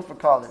also Guilford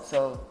College.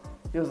 So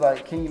he was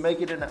like, can you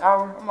make it in an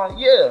hour? I'm like,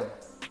 yeah.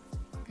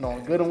 No,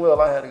 good and well,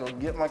 I had to go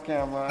get my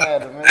camera. I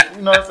had to,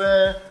 you know what I'm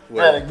saying?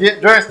 Well, I had to get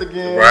dressed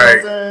again. Right.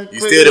 You know what I'm saying? You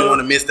still didn't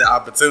want to miss the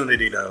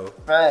opportunity, though.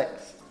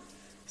 Facts.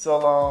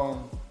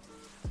 So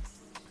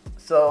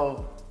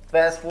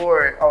fast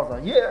forward, I was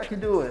like, yeah, I can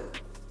do it.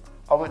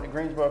 I went to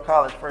Greensboro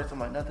College first. I'm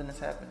like, nothing is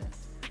happening.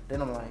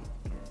 Then I'm like,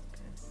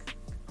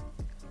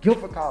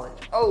 Guilford College.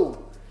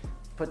 Oh,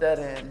 put that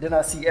in. Then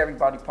I see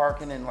everybody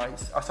parking, and like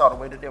I saw the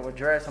way that they were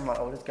dressed. I'm like,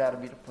 oh, this got to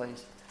be the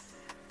place.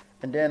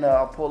 And then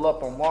I pull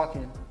up, I'm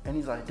walking, and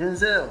he's like,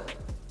 Denzel.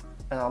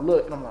 And I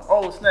look, and I'm like,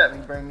 oh, snap.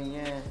 He bring me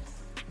in.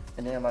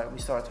 And then, like, we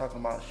started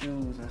talking about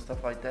shoes and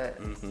stuff like that.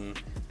 Mm-hmm.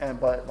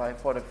 But, like,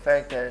 for the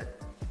fact that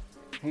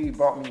he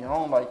brought me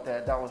home like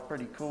that, that was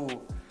pretty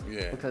cool.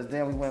 Yeah. Because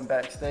then we went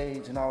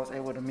backstage, and I was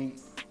able to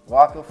meet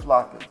Waka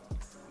Flocka.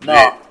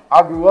 Now,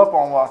 I grew up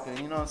on Waka,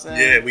 you know what I'm saying?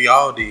 Yeah, we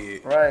all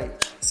did. Right.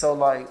 So,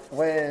 like,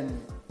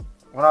 when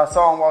I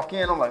saw him walk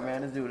in, I'm like,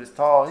 man, this dude is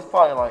tall. He's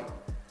probably, like,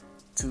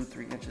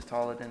 2-3 inches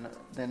taller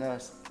than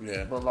us.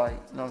 Yeah. But like,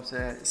 you know what I'm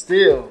saying?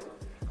 Still,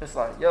 it's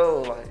like,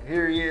 yo, like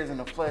here he is in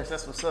the flesh.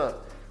 That's what's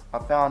up. I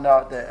found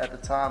out that at the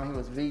time he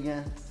was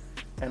vegan,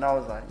 and I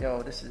was like,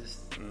 yo, this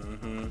is.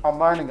 Mm-hmm. I'm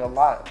learning a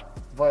lot,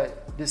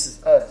 but this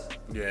is us.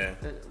 Yeah.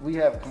 We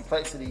have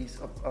complexities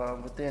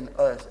within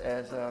us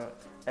as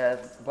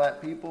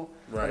black people,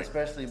 right.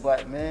 Especially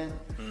black men.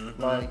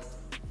 Mm-hmm. Like,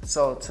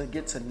 so to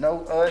get to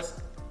know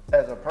us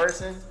as a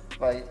person,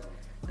 like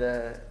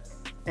the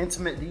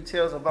intimate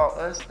details about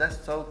us, that's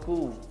so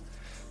cool.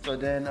 So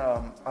then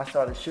I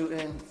started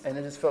shooting, and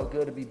it just felt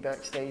good to be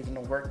backstage and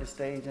to work the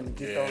stage and to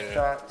get those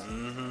shots.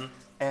 Mm-hmm.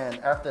 And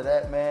after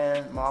that,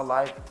 man, my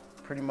life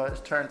pretty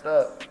much turned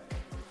up.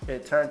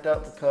 It turned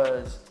up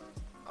because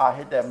I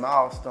hit that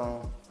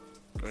milestone.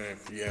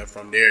 Yeah,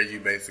 from there you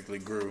basically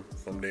grew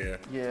from there.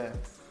 Yeah.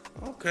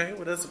 Okay,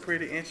 well that's a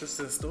pretty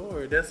interesting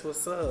story. That's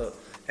what's up.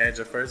 Had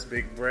your first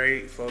big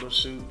break, photo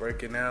shoot,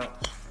 breaking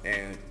out,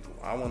 and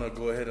I want to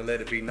go ahead and let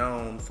it be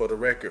known for the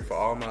record for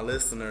all my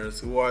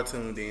listeners who are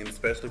tuned in,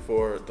 especially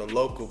for the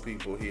local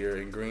people here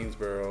in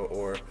Greensboro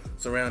or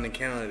surrounding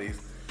counties.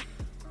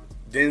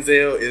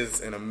 Denzel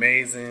is an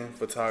amazing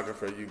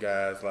photographer, you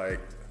guys.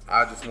 Like,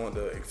 I just want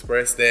to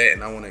express that,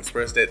 and I want to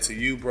express that to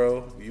you,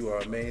 bro. You are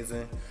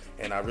amazing,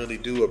 and I really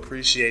do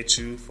appreciate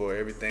you for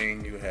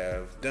everything you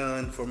have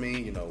done for me,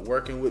 you know,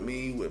 working with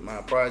me with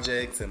my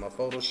projects and my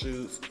photo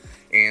shoots.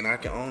 And I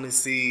can only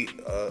see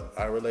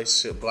our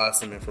relationship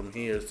blossoming from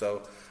here.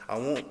 So I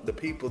want the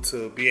people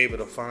to be able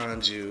to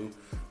find you.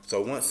 So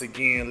once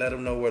again, let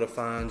them know where to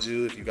find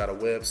you. If you got a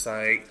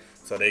website,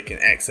 so they can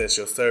access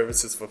your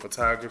services for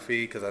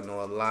photography. Because I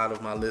know a lot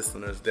of my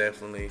listeners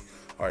definitely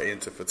are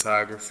into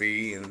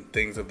photography and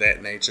things of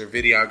that nature.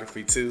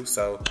 Videography too.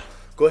 So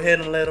go ahead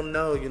and let them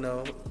know, you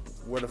know,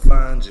 where to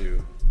find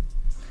you.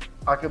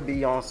 I could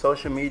be on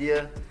social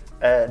media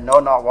at No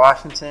Not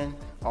Washington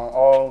on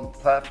all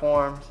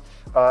platforms.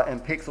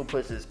 And Pixel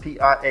Pushers,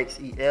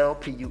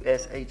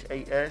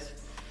 PIXELPUSHAS,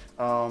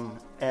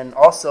 and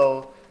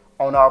also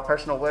on our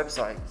personal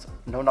websites,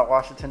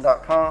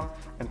 nonotwashington.com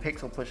and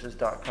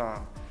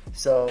pixelpushers.com.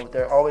 So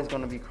they're always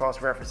going to be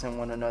cross-referencing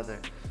one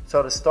another.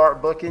 So to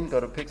start booking, go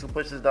to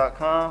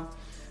pixelpushers.com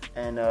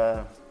and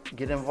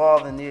get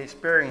involved in the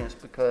experience,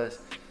 because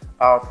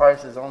our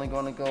price is only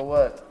going to go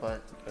up.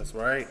 But that's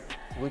right.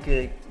 We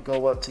could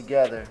go up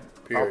together.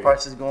 Period. Our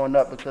price is going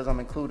up because I'm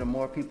including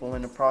more people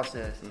in the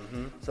process.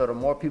 Mm-hmm. So the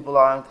more people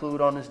I include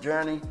on this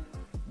journey,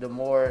 the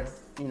more,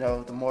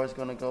 the more it's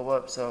going to go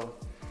up. So,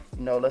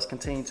 let's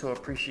continue to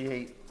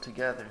appreciate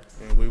together.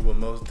 And we will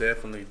most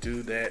definitely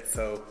do that.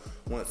 So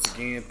once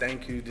again,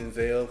 thank you,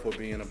 Denzel, for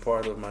being a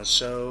part of my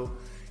show.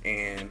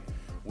 And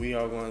we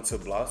are going to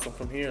blossom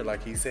from here.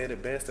 Like he said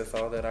it best, that's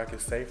all that I can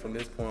say from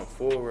this point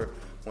forward.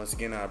 Once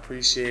again, I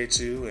appreciate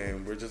you,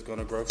 and we're just going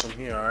to grow from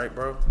here. All right,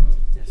 bro?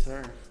 Yes,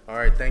 sir. All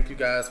right, thank you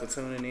guys for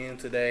tuning in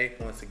today.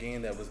 Once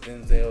again, that was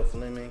Denzel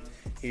Fleming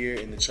here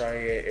in the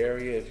Triad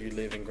area. If you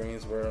live in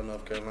Greensboro,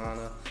 North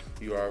Carolina,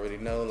 you already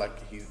know,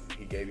 like he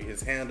gave you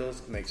his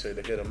handles. Make sure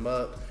to hit him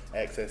up,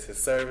 access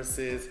his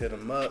services, hit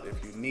him up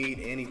if you need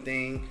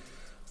anything,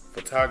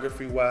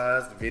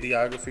 photography-wise,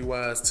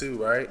 videography-wise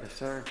too, right? Yes,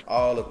 sir.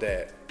 All of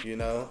that,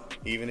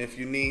 even if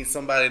you need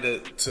somebody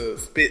to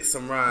spit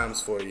some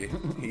rhymes for you,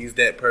 he's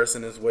that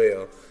person as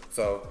well.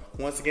 So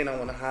once again, I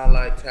want to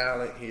highlight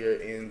talent here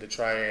in the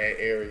Triad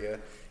area,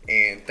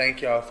 and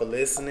thank y'all for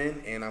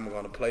listening, and I'm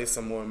going to play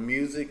some more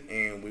music,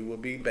 and we will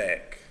be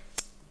back.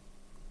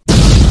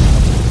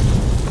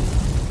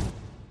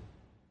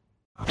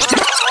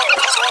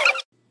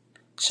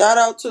 Shout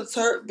out to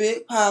Turk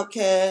Big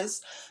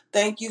Podcast.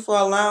 Thank you for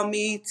allowing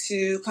me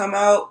to come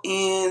out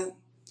and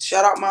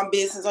shout out my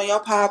business on your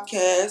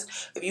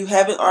podcast. If you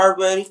haven't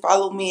already,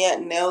 follow me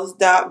at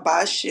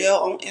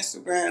nails.byshell on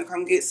Instagram.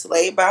 Come get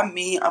slayed by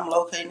me. I'm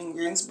located in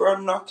Greensboro,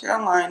 North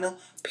Carolina,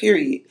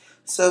 period.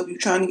 So if you're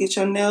trying to get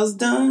your nails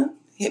done,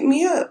 hit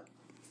me up.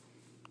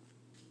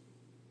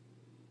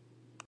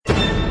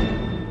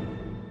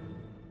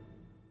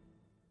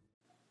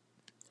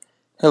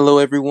 Hello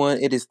everyone,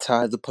 it is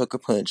Ty the Pucker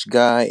Punch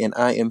guy, and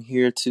I am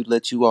here to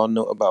let you all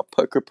know about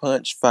Pucker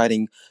Punch,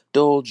 fighting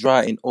dull,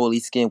 dry, and oily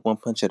skin one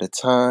punch at a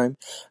time.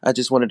 I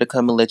just wanted to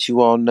come and let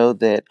you all know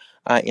that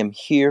I am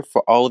here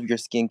for all of your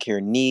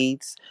skincare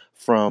needs,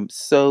 from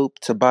soap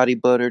to body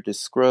butter to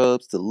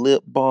scrubs to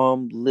lip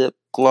balm, lip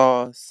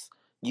gloss,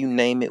 you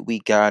name it, we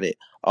got it.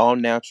 All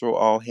natural,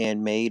 all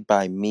handmade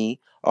by me,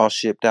 all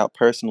shipped out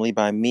personally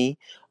by me.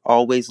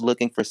 Always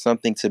looking for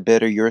something to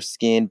better your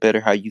skin,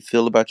 better how you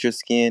feel about your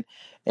skin,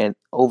 and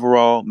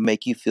overall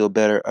make you feel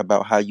better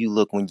about how you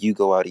look when you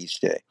go out each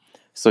day.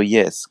 So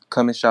yes,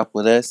 come and shop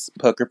with us,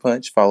 Pucker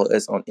Punch. Follow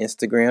us on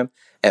Instagram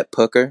at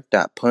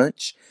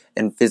pucker.punch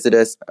and visit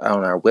us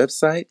on our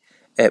website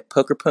at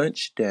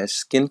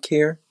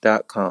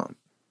puckerpunch-skincare.com.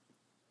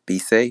 Be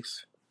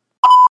safe.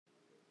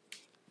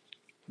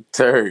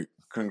 Turk,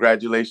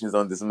 congratulations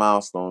on this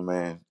milestone,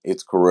 man.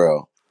 It's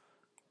Correll,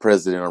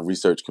 President of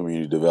Research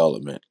Community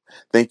Development.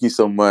 Thank you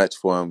so much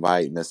for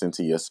inviting us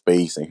into your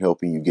space and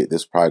helping you get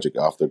this project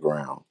off the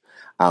ground.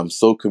 I'm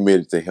so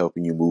committed to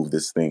helping you move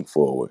this thing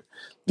forward.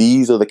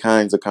 These are the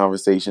kinds of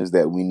conversations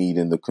that we need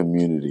in the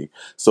community.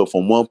 So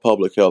from one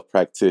public health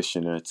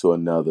practitioner to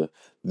another,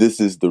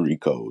 this is the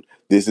Recode.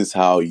 This is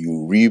how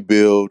you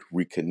rebuild,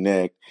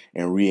 reconnect,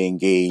 and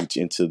re-engage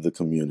into the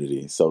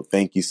community. So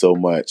thank you so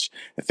much,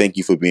 and thank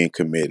you for being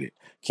committed.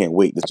 Can't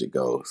wait till it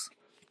goes.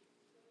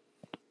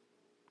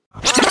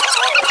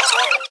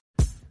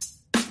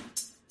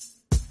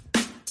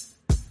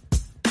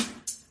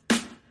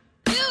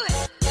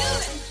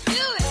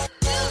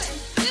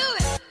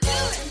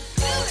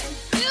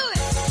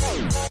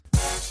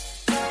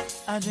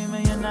 I dream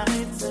of your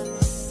nights in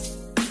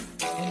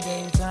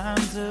daytime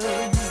too.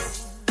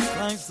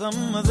 Like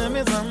someone sent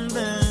me something,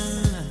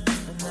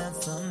 and that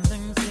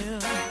something's you.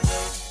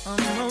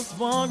 Almost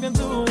walking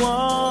to a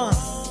wall,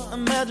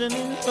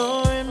 imagining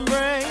your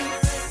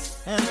embrace.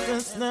 Had to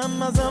snap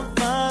myself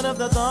out of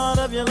the thought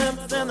of your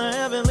lips and the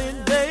heavenly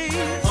day.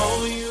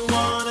 Oh, you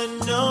wanna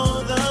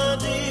know the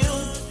deal?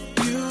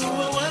 You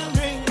were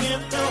wondering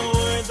if the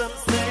words I'm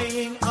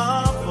saying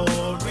are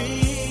for real.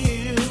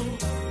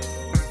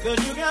 'Cause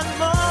you got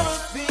more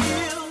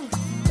appeal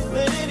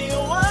than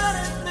anyone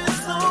in this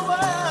whole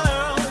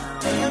world.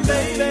 And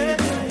baby,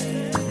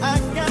 I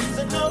got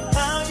to know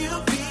how you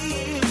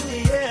feel,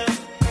 yeah.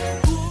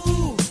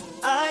 Ooh,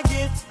 I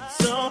get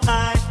so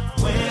high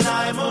when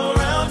I'm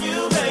around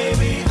you,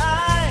 baby.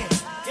 I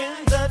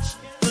can touch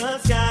the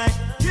sky.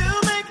 You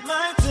make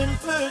my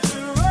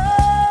temperature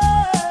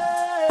rise.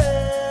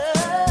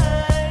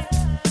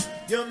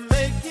 You're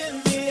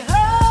making me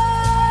high.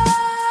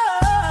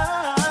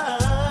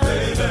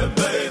 Baby,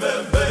 baby,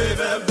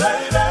 baby, baby.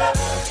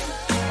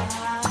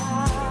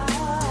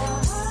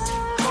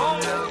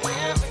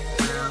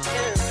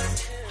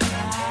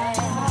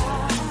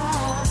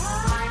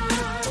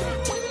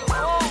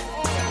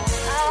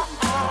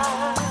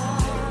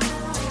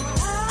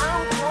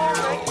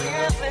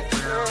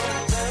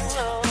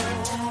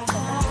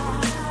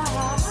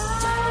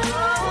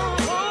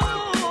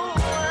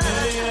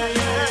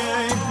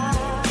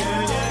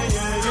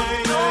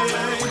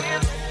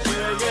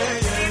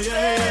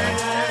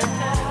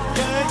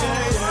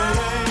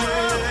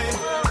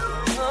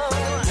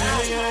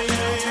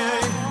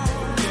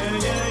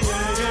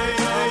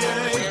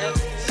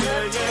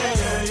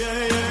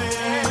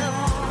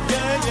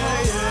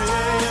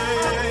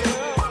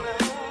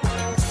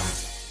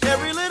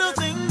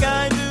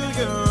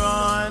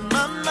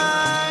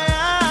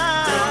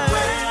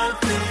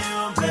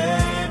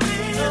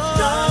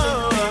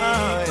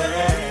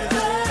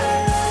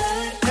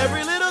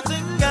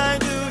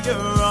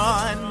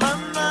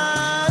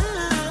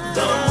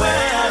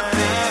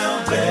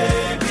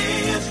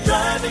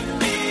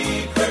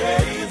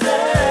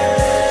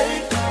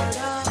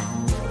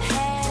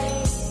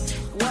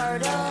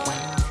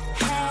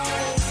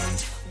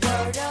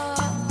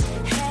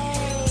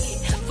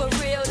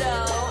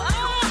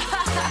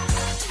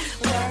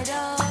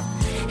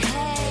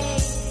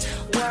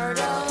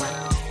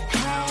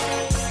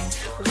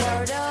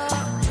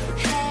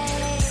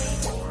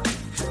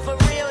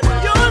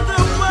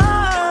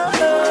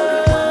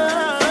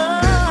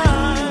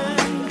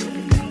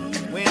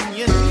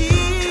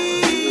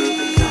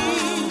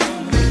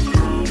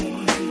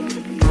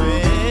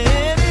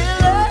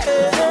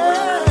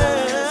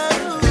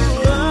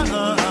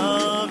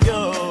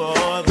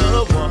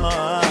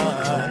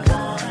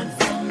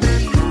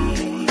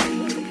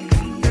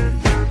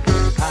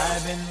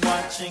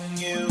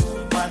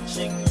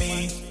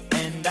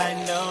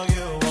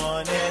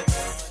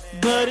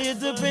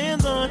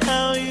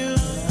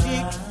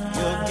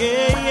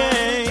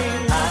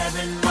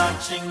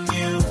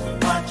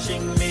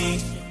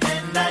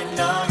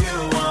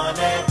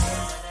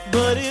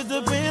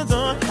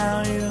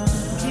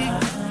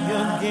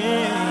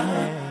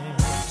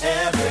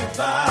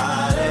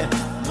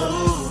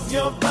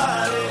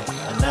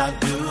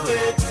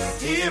 it.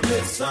 Here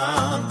is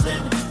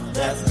something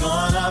that's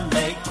gonna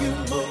make you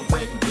move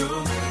and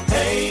groove.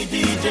 Hey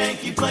DJ,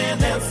 keep playing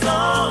that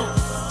song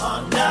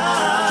all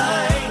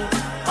night,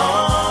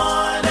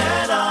 on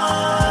and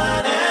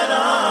on and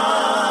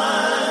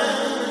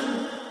on.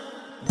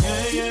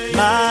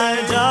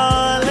 My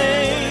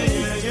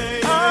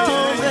darling,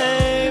 oh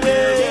baby,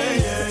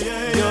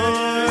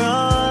 you're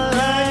all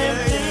I'm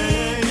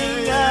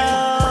thinking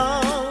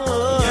of.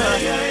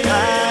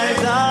 My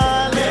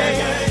darling,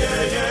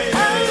 oh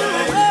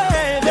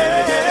baby,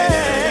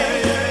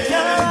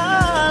 you're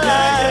all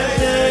I'm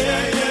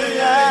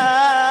thinking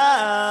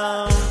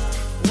of.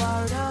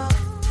 Word up,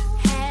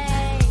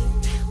 hey,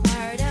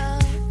 word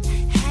up,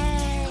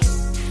 hey,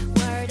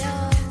 word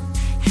up,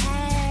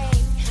 hey,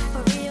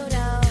 for real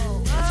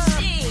though.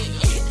 Shit.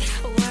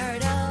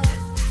 Word up,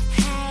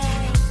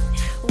 hey,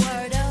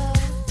 word up,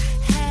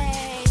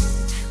 hey,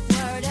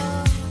 word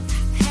up,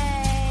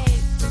 hey,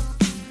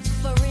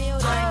 for real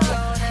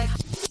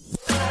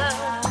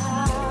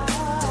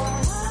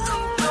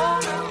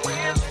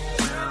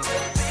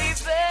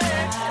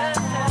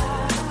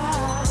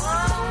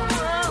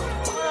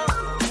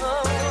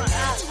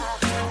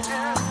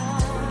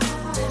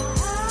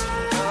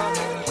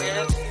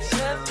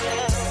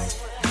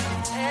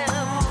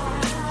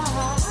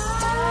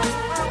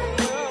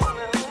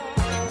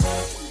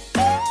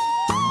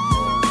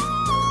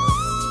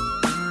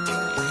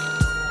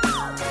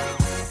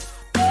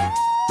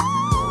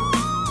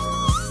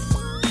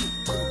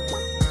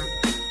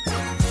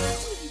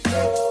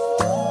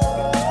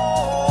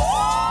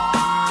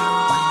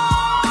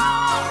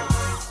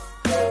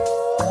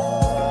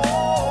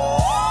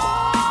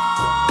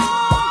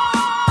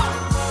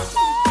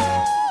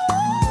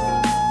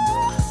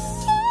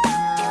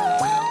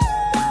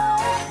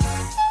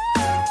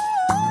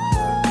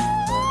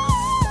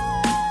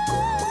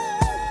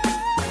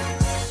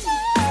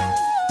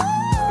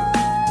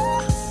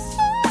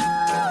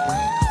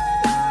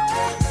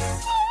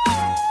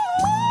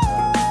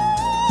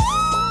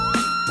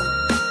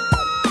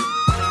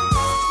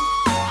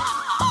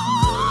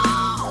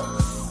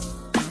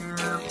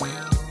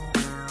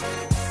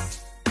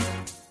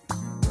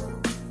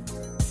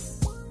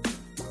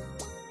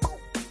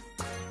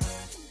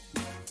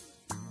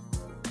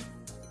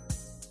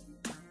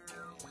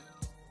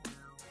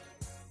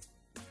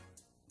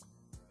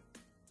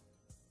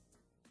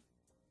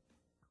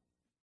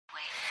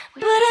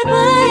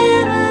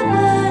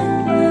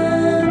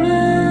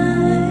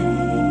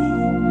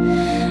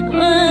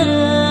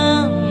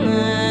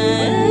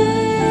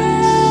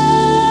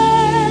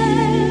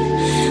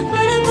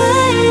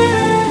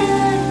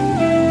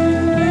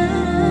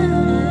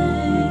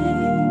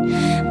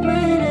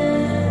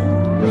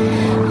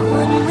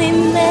When we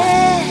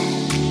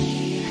met,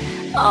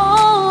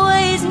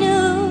 always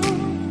knew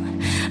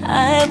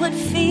I would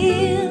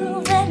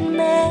feel that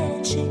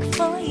magic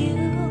for you.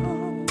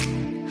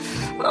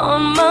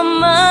 On my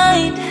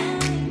mind,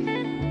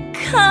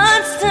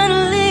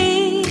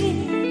 constantly,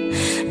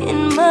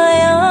 in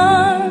my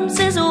arms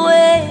is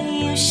where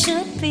you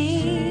should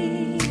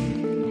be.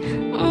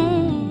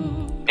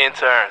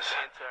 Interns.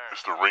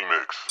 It's the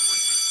remix.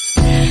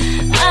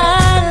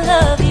 I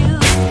love